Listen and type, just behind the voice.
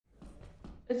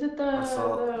Is it the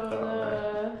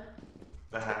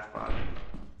half body.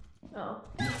 Oh.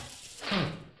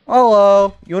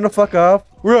 Hello. You wanna fuck off?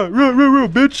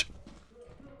 Bitch.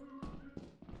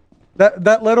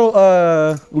 That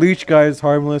little leech guy is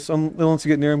harmless. Unless you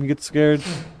get near him, he gets scared.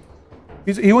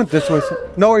 He went this way.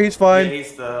 No, he's fine.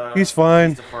 Yeah, he's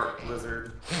fine. He's the fart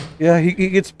lizard. Yeah, he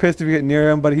gets pissed if you get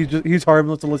near him, but he's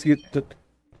harmless unless you get.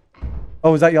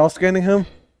 Oh, is that y'all scanning him?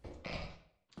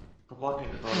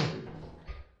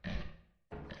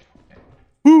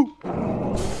 Woo!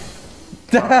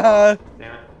 Damn it.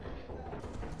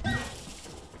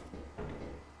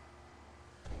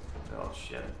 Oh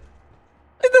shit.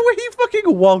 And the way he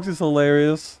fucking walks is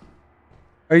hilarious.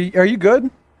 Are you good?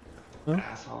 Huh?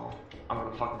 Asshole. I'm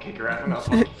gonna fucking kick your ass.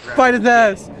 Fight his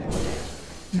ass.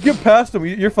 Just get past him.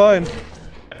 You're fine.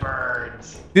 It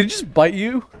burns. Did he just bite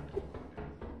you?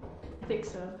 I think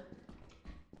so.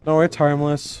 No, it's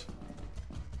harmless.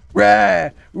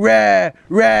 Rah! Rah!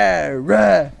 Rah!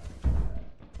 Rah!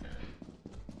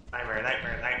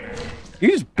 Nightmare. You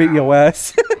just beat your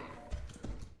ass.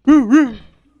 Woo, woo.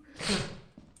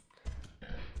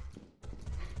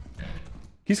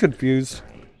 He's confused.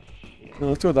 No,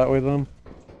 let's go that way then.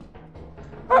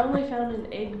 I only found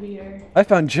an egg beater. I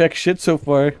found jack shit so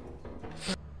far.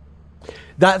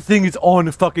 That thing is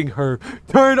on fucking her.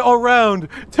 Turn around!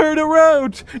 Turn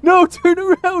around! No, turn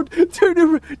around! Turn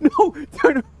around! No,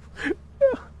 turn around!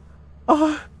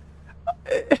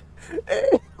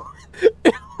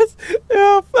 It was,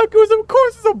 oh fuck, it was, of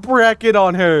course it's a bracket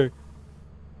on her.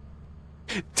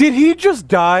 Did he just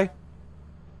die?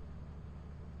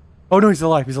 Oh no, he's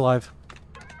alive, he's alive.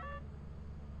 Did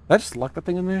I just lock that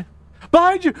thing in there?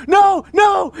 Behind you! No!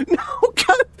 No! No!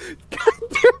 God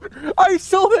damn it! I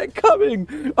saw that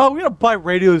coming! Oh, we're gonna buy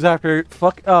radios after.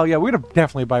 Fuck. Oh, yeah, we're gonna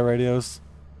definitely buy radios.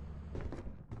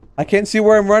 I can't see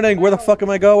where I'm running. Where the fuck am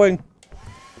I going?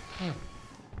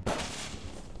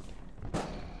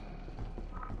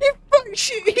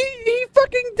 He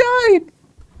fucking died!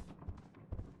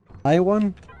 I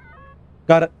won?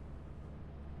 Got it.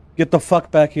 Get the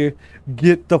fuck back here.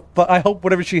 Get the fuck. I hope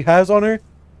whatever she has on her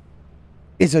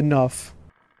is enough.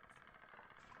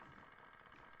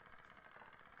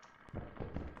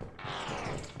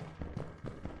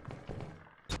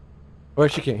 Oh,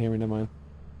 she can't hear me, never mind.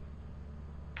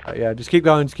 Yeah, just keep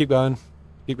going, keep going.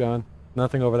 Keep going.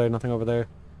 Nothing over there, nothing over there.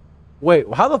 Wait,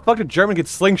 how the fuck did German get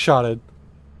slingshotted?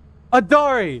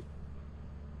 Adari!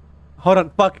 Hold on,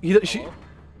 fuck.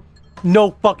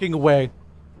 No fucking way.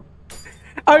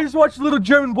 I just watched a little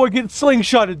German boy get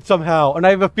slingshotted somehow, and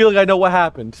I have a feeling I know what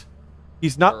happened.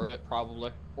 He's not.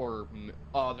 Probably. Or.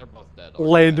 Oh, they're both dead.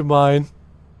 Landmine.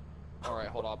 Alright,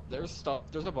 hold up. There's stuff.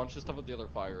 There's a bunch of stuff at the other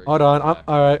fire. Hold on.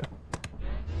 Alright.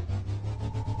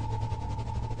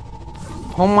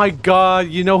 Oh my god,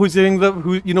 you know who's hitting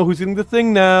the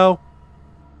thing now.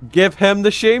 Give him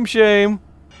the shame.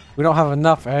 We don't have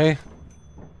enough, eh?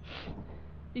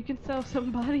 You can sell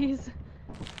some bodies.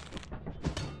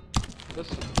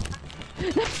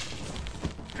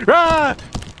 Ah!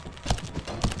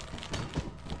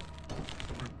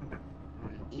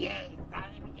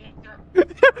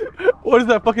 What is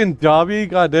that fucking Dobby?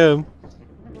 Goddamn.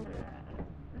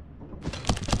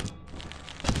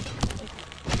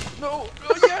 No!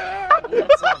 Yeah!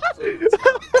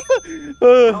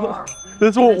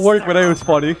 This won't work, but it was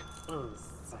funny.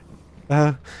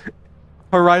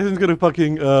 Horizon's gonna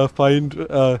fucking find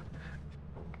Oh,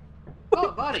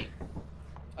 buddy!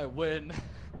 I win.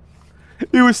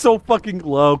 He was so fucking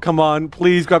low. Come on,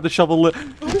 please grab the shovel.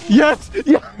 Yes!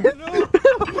 Yes!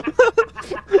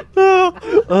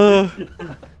 Well,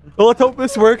 let's hope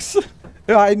this works.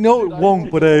 I know it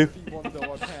won't, but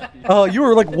you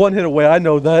were like one hit away. I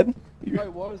know that. I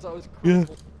was cool.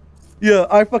 Yeah,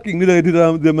 I fucking knew that I did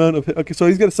the amount of. Okay, so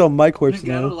he's gonna sell my corpse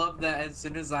now. You gotta love that as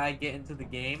soon as I get into the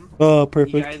game. Oh,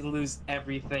 perfect. You guys lose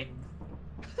everything.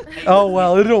 Oh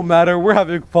well, it don't matter. We're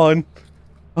having fun.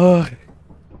 All right.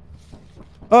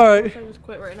 I just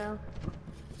quit right now.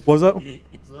 What's up?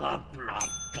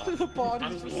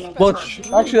 Well,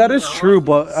 actually, that is true,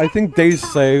 but I think days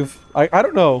save. I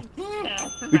don't know.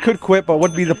 We could quit, but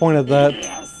what'd be the point of that?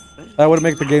 That would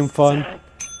make the game fun.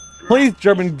 Please,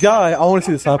 German, die! I want to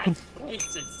see this happen.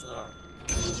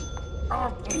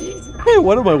 Hey,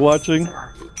 what am I watching?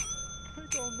 I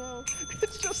don't know.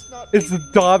 It's just not. It's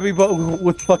Dobby, but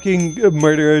with fucking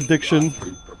murder addiction.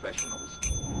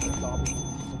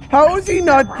 How is he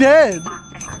not dead?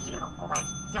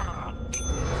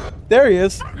 There he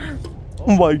is.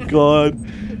 Oh my god.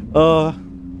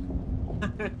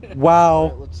 Wow.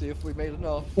 Right, let's see if we made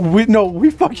enough. We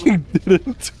fucking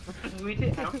didn't. We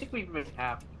did. I don't think we've been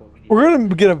half before we need. We're gonna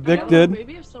get I don't know, evicted.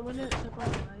 maybe if someone didn't step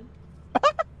on the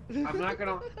line. I'm not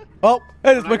gonna. Oh,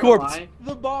 hey, it's I'm my not gonna corpse. lie.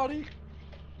 The body.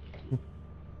 I'm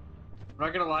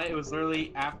not gonna lie. It was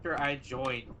literally after I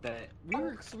joined that. We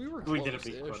were We did a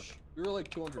big close-ish. push. We were like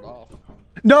 200 off.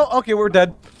 No, okay, we're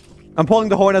dead. I'm pulling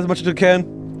the horn as much as I can.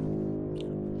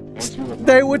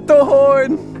 Stay with the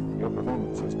horn.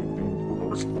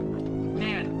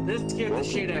 Man, this scared the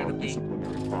shit out of me.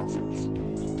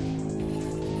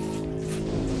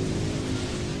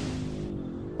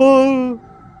 Oh.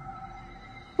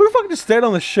 We fucking just stayed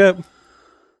on the ship.